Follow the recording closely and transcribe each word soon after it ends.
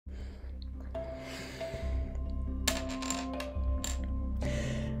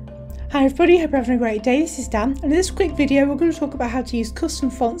Hi everybody, hope you're having a great day. This is Dan, and in this quick video we're going to talk about how to use custom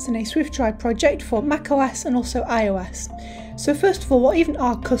fonts in a SwiftUI project for macOS and also iOS. So first of all, what even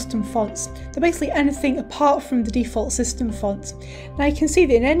are custom fonts? They're basically anything apart from the default system font. Now you can see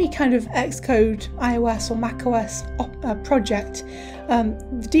that in any kind of Xcode, iOS or macOS project,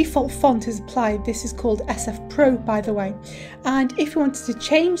 the default font is applied. This is called SF Pro, by the way. And if you wanted to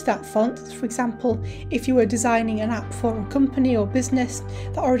change that font, for example, if you were designing an app for a company or business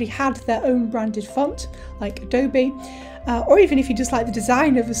that already had their own branded font, like Adobe, or even if you just like the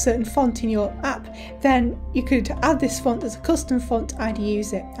design of a certain font in your app, then you could add this font as a custom font and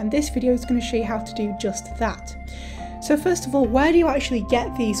use it. And this video is going to show you how to do just that. So first of all, where do you actually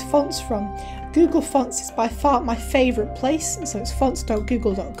get these fonts from? Google Fonts is by far my favourite place, so it's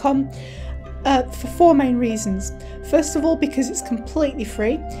fonts.google.com. For four main reasons. First of all, because it's completely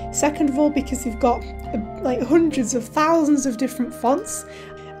free. Second of all, because they've got like hundreds of thousands of different fonts.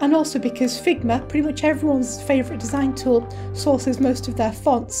 And also because Figma, pretty much everyone's favourite design tool, sources most of their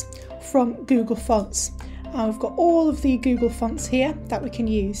fonts from Google Fonts. We've got all of the Google fonts here that we can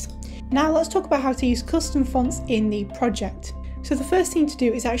use. Now let's talk about how to use custom fonts in the project. So the first thing to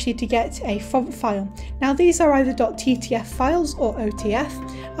do is actually to get a font file. Now these are either .ttf files or OTF,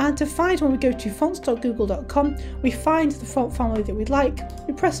 and to find when we go to fonts.google.com, we find the font family that we'd like,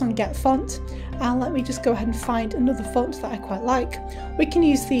 we press on get font, and let me just go ahead and find another font that I quite like. We can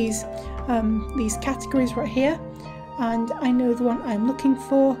use these categories right here, and I know the one I'm looking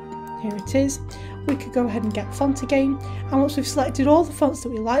for. Here it is. We could go ahead and get font again, and once we've selected all the fonts that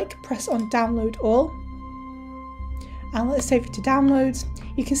we like, press on download all. And let's save it to downloads.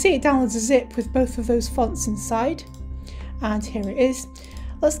 You can see it downloads a zip with both of those fonts inside. And here it is.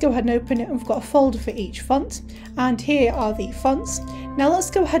 Let's go ahead and open it, and we've got a folder for each font. And here are the fonts. Now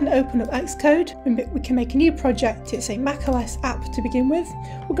let's go ahead and open up Xcode. We can make a new project. It's a macOS app to begin with.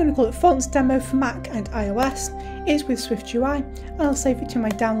 We're going to call it Fonts Demo for Mac and iOS. It's with SwiftUI, and I'll save it to my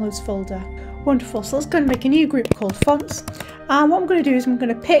downloads folder. Wonderful, so let's go and make a new group called Fonts. And what I'm going to do is I'm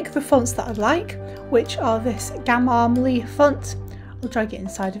going to pick the fonts that I'd like, which are this Gamarmly font. I'll drag it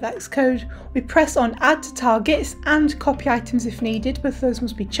inside of Xcode. We press on add to targets and copy items if needed, both of those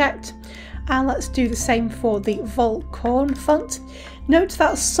must be checked. And let's do the same for the Volcorn font. Note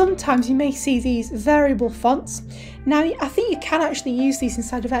that sometimes you may see these variable fonts. Now I think you can actually use these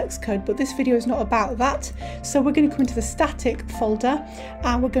inside of Xcode, but this video is not about that. So we're going to come into the static folder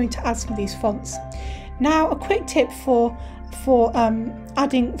and we're going to add some of these fonts. Now a quick tip for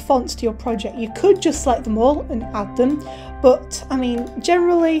adding fonts to your project. You could just select them all and add them, but I mean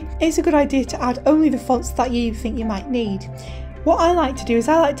generally it's a good idea to add only the fonts that you think you might need. What I like to do is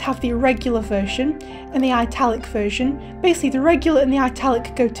I like to have the irregular version and the italic version. Basically the regular and the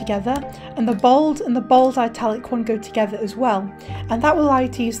italic go together, and the bold italic one go together as well. And that will allow you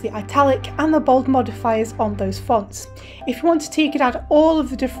to use the italic and the bold modifiers on those fonts. If you wanted to, you could add all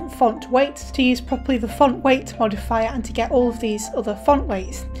of the different font weights to use properly the font weight modifier and to get all of these other font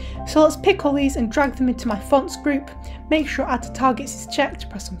weights. So let's pick all these and drag them into my fonts group. Make sure add to targets is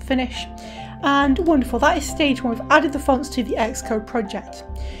checked, press on finish. And wonderful, that is stage 1. We've added the fonts to the Xcode project.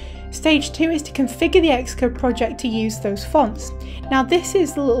 Stage 2 is to configure the Xcode project to use those fonts. Now this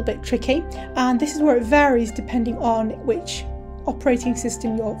is a little bit tricky, and this is where it varies depending on which operating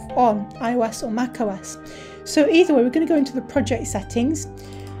system you're on, iOS or macOS. So either way, we're going to go into the project settings,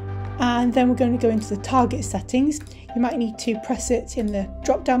 and then we're going to go into the target settings. You might need to press it in the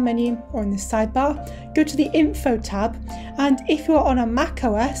drop down menu or in the sidebar. Go to the info tab, and if you're on a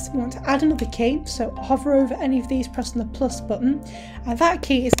macOS, you want to add another key, so hover over any of these, press on the plus button, and that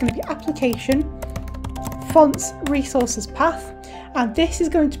key is going to be application, fonts, resources path, and this is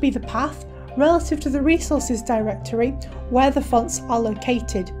going to be the path relative to the resources directory where the fonts are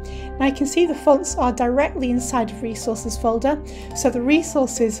located. Now you can see the fonts are directly inside of resources folder, so the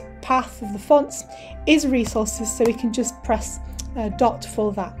resources path of the fonts is resources, so we can just press dot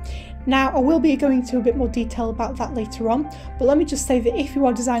for that. Now I will be going into a bit more detail about that later on, but let me just say that if you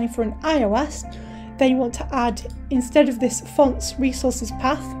are designing for an iOS, then you want to add, instead of this fonts resources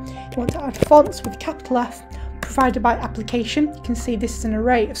path, you want to add fonts with capital F provided by application. You can see this is an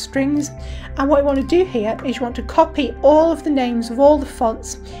array of strings, and what you want to do here is you want to copy all of the names of all the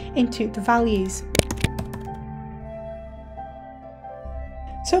fonts into the values.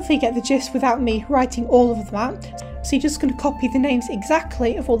 So hopefully you get the gist without me writing all of them out. So you're just going to copy the names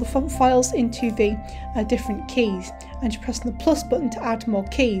exactly of all the font files into the different keys, and you press on the plus button to add more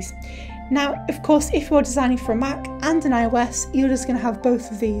keys. Now of course if you're designing for a Mac and an iOS, you're just going to have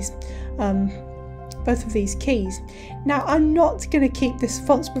both of these keys. Now I'm not going to keep this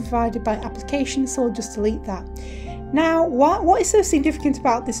fonts provided by application, so I'll just delete that. Now, what is so significant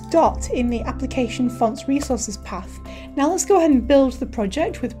about this dot in the application fonts resources path? Now let's go ahead and build the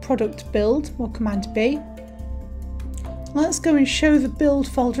project with product build or command B. Let's go and show the build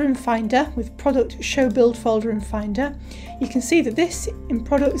folder in Finder with product show build folder in Finder. You can see that this in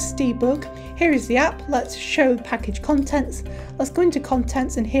products debug, here is the app. Let's show package contents. Let's go into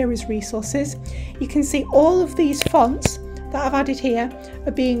contents and here is resources. You can see all of these fonts that I've added here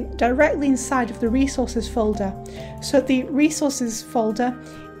are being directly inside of the resources folder. So the resources folder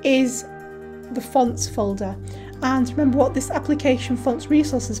is the fonts folder. And remember what this application fonts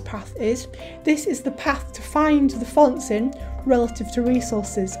resources path is. This is the path to find the fonts in relative to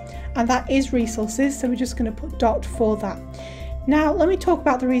resources. And that is resources, so we're just going to put dot for that. Now let me talk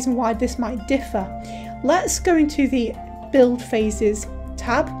about the reason why this might differ. Let's go into the build phases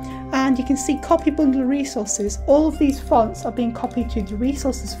tab and you can see copy bundle resources. All of these fonts are being copied to the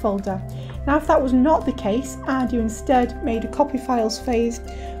resources folder. Now if that was not the case and you instead made a copy files phase,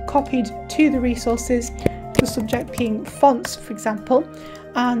 copied to the resources, the subject being fonts for example,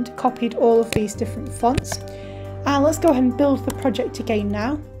 and copied all of these different fonts. And let's go ahead and build the project again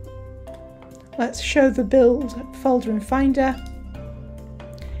now. Let's show the build folder in Finder.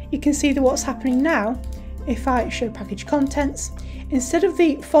 You can see that what's happening now, if I show package contents, instead of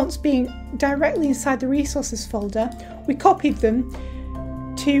the fonts being directly inside the resources folder, we copied them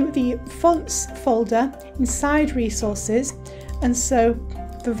to the fonts folder inside resources, and so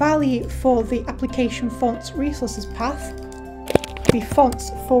the value for the application fonts resources path will be fonts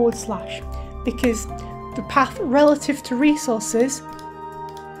 / because the path relative to resources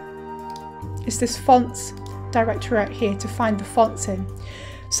is this fonts directory right here to find the fonts in.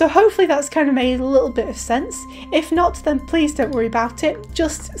 So hopefully that's kind of made a little bit of sense. If not, then please don't worry about it.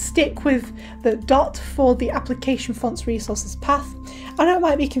 Just stick with the dot for the application fonts resources path. I know it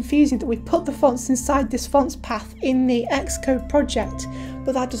might be confusing that we put the fonts inside this fonts path in the Xcode project,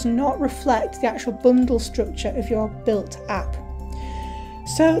 but that does not reflect the actual bundle structure of your built app.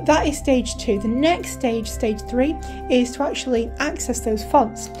 So that is stage 2. The next stage, stage 3, is to actually access those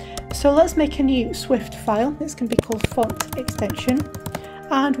fonts. So let's make a new Swift file. It's going to be called font extension.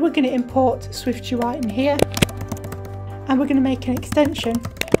 And we're going to import SwiftUI in here, and we're going to make an extension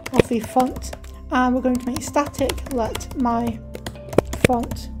of the font, and we're going to make static let my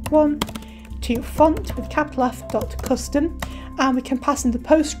font 1 to font with capital F dot custom, and we can pass in the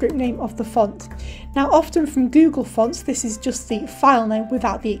PostScript name of the font. Now often from Google Fonts this is just the file name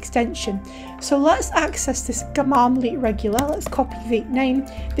without the extension. So let's access this Marmalade regular. Let's copy the name.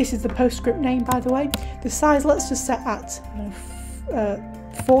 This is the PostScript name by the way. The size let's just set at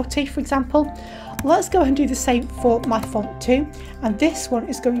 40 for example. Let's go ahead and do the same for my font 2, and this one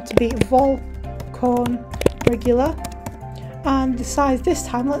is going to be Volcorn regular, and the size this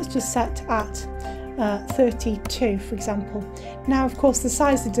time let's just set at 32 for example. Now of course the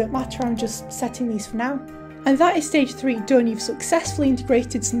size don't matter, I'm just setting these for now. And that is stage 3 done. You've successfully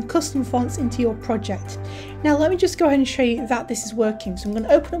integrated some custom fonts into your project. Now let me just go ahead and show you that this is working. So I'm going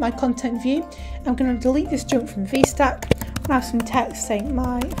to open up my content view. I'm going to delete this junk from VStack. I have some text saying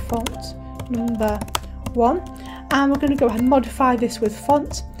my font number 1, and we're going to go ahead and modify this with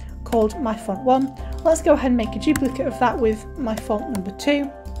font called my font 1. Let's go ahead and make a duplicate of that with my font number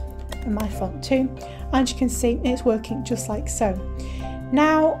 2 and my font 2, and you can see it's working just like so.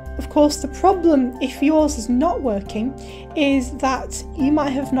 Now of course the problem if yours is not working is that you might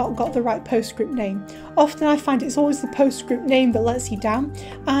have not got the right PostScript name. Often I find it's always the PostScript name that lets you down,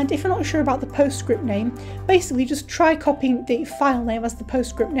 and if you're not sure about the PostScript name, basically just try copying the file name as the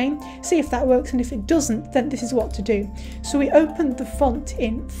PostScript name, see if that works, and if it doesn't then this is what to do. So we open the font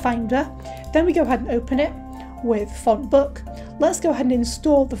in Finder, then we go ahead and open it with Font Book. Let's go ahead and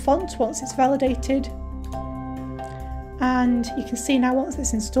install the font once it's validated. And you can see now once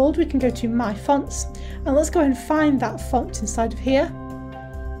it's installed we can go to My Fonts, and let's go ahead and find that font inside of here.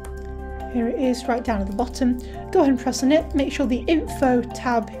 Here it is right down at the bottom. Go ahead and press on it, make sure the Info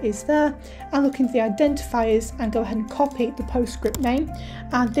tab is there, and look into the identifiers and go ahead and copy the PostScript name,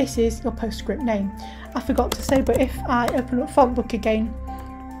 and this is your PostScript name. I forgot to say, but if I open up Font Book again,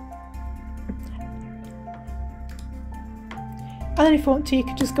 and then if you want to you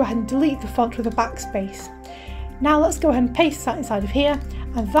can just go ahead and delete the font with a backspace. Now let's go ahead and paste that inside of here,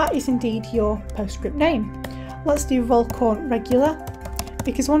 and that is indeed your PostScript name. Let's do Volcorn regular,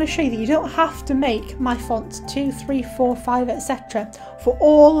 because I want to show you that you don't have to make my font 2, 3, 4, 5, etc. for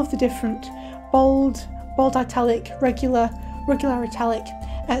all of the different bold, bold italic, regular, regular italic,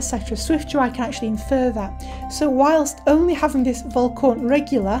 etc. SwiftUI can actually infer that. So whilst only having this Volcorn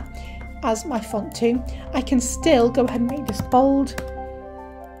regular as my font 2, I can still go ahead and make this bold,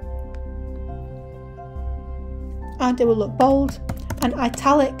 and it will look bold. And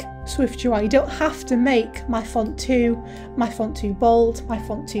italic SwiftUI, you don't have to make my font 2 bold, my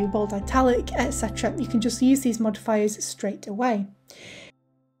font 2 bold italic, etc. You can just use these modifiers straight away.